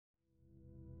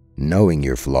Knowing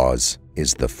your flaws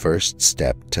is the first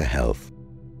step to health.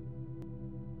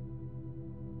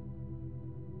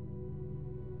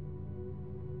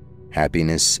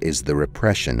 Happiness is the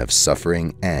repression of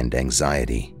suffering and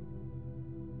anxiety.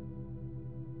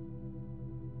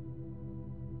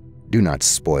 Do not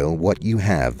spoil what you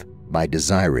have by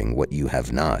desiring what you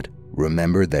have not.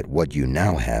 Remember that what you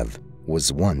now have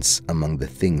was once among the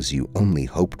things you only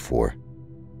hoped for.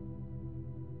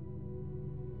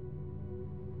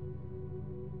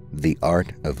 The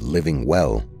art of living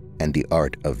well and the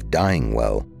art of dying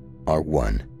well are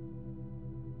one.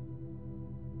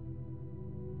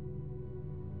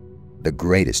 The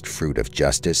greatest fruit of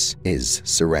justice is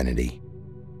serenity.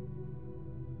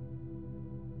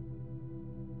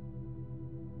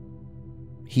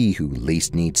 He who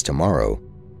least needs tomorrow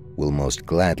will most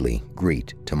gladly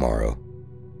greet tomorrow.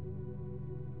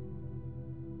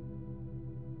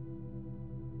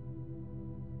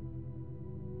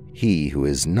 He who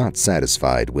is not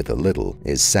satisfied with a little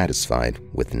is satisfied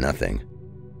with nothing.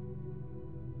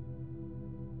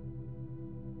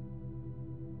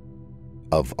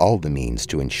 Of all the means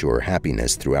to ensure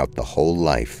happiness throughout the whole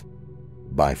life,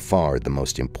 by far the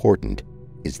most important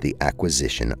is the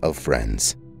acquisition of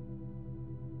friends.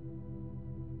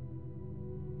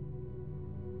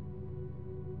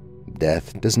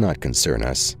 Death does not concern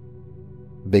us,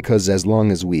 because as long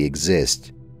as we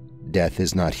exist, death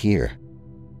is not here,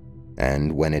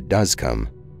 and when it does come,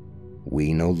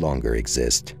 we no longer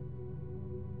exist.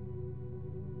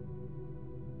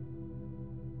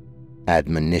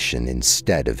 Admonition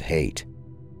instead of hate.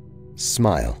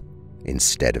 Smile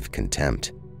instead of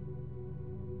contempt.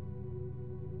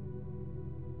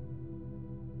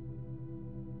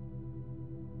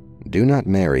 Do not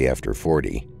marry after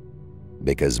 40,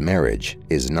 because marriage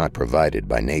is not provided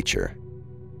by nature.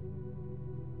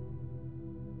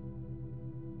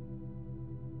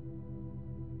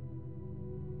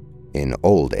 In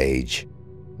old age,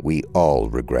 we all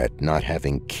regret not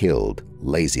having killed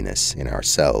laziness in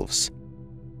ourselves.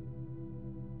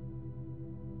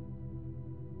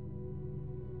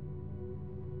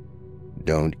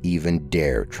 Don't even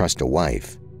dare trust a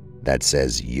wife that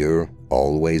says you're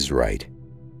always right.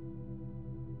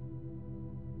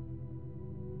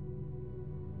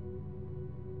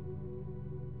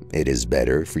 It is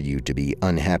better for you to be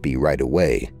unhappy right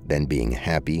away than being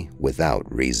happy without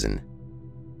reason.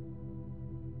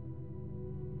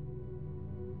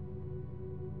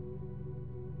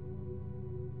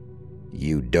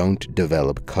 You don't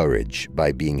develop courage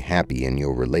by being happy in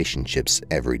your relationships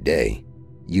every day.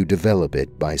 You develop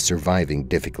it by surviving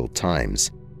difficult times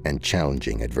and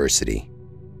challenging adversity.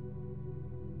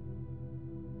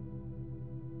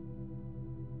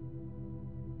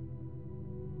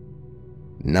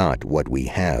 Not what we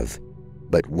have,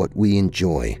 but what we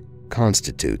enjoy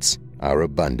constitutes our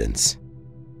abundance.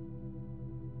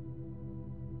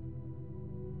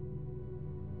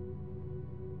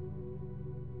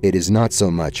 It is not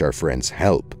so much our friends'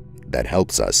 help that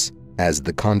helps us as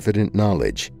the confident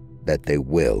knowledge that they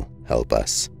will help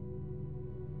us.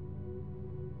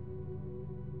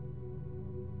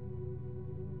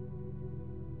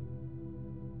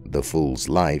 The fool's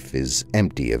life is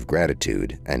empty of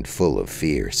gratitude and full of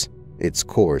fears. Its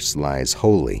course lies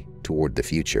wholly toward the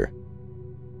future.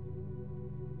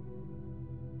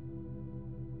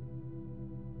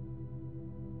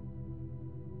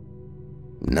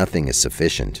 Nothing is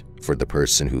sufficient for the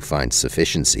person who finds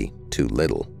sufficiency too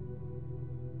little.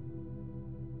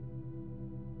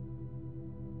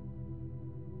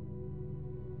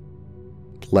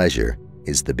 Pleasure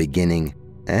is the beginning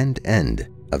and end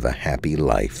of a happy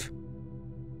life.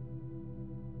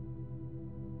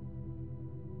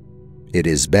 It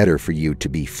is better for you to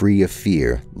be free of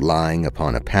fear lying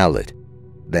upon a pallet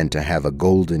than to have a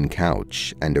golden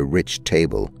couch and a rich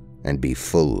table and be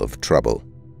full of trouble.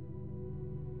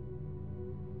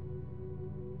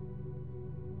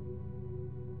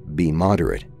 Be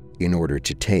moderate in order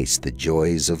to taste the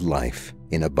joys of life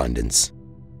in abundance.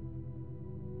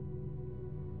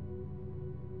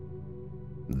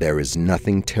 There is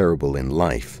nothing terrible in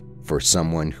life for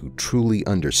someone who truly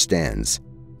understands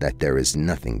that there is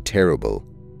nothing terrible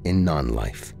in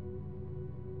non-life.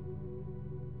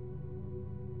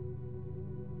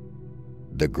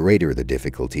 The greater the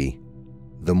difficulty,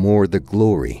 the more the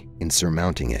glory in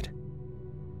surmounting it.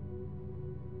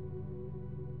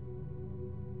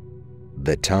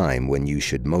 The time when you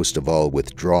should most of all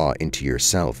withdraw into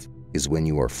yourself is when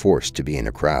you are forced to be in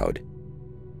a crowd.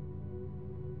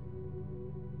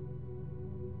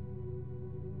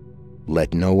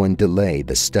 Let no one delay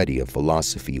the study of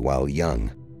philosophy while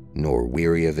young, nor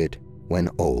weary of it when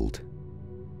old.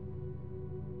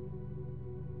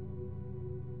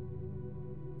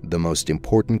 The most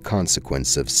important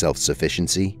consequence of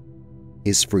self-sufficiency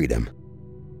is freedom.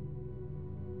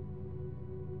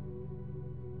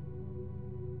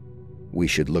 We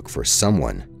should look for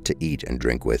someone to eat and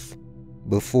drink with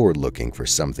before looking for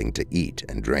something to eat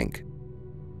and drink.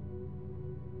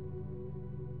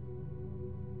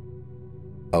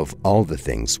 Of all the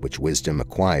things which wisdom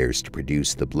acquires to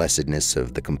produce the blessedness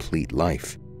of the complete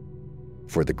life,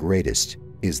 for the greatest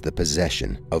is the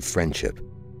possession of friendship.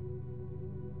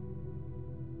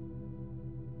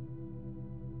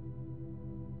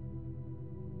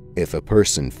 If a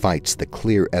person fights the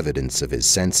clear evidence of his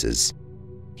senses,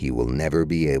 he will never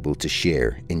be able to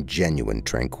share in genuine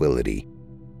tranquility.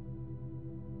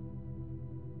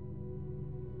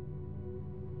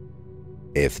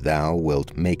 If thou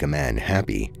wilt make a man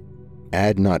happy,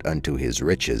 add not unto his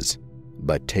riches,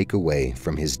 but take away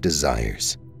from his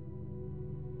desires.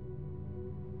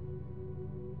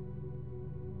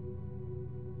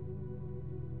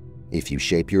 If you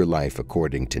shape your life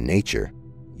according to nature,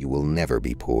 you will never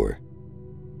be poor.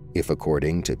 If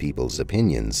according to people's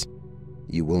opinions,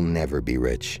 you will never be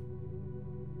rich.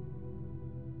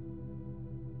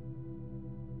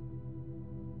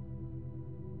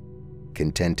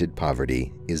 Contented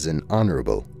poverty is an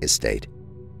honorable estate.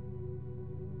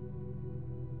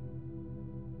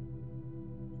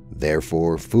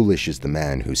 Therefore, foolish is the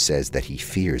man who says that he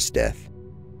fears death,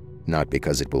 not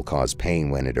because it will cause pain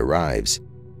when it arrives,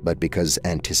 but because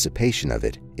anticipation of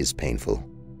it is painful.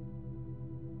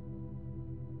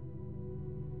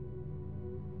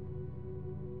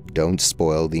 Don't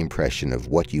spoil the impression of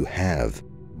what you have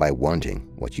by wanting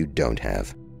what you don't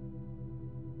have.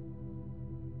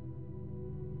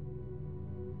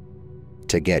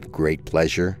 To get great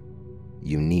pleasure,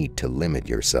 you need to limit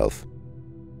yourself.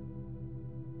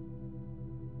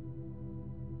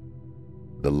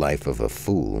 The life of a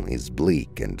fool is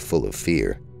bleak and full of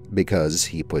fear, because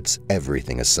he puts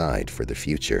everything aside for the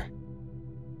future.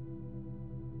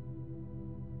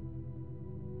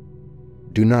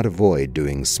 Do not avoid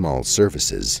doing small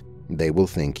services. They will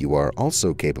think you are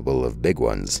also capable of big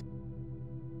ones.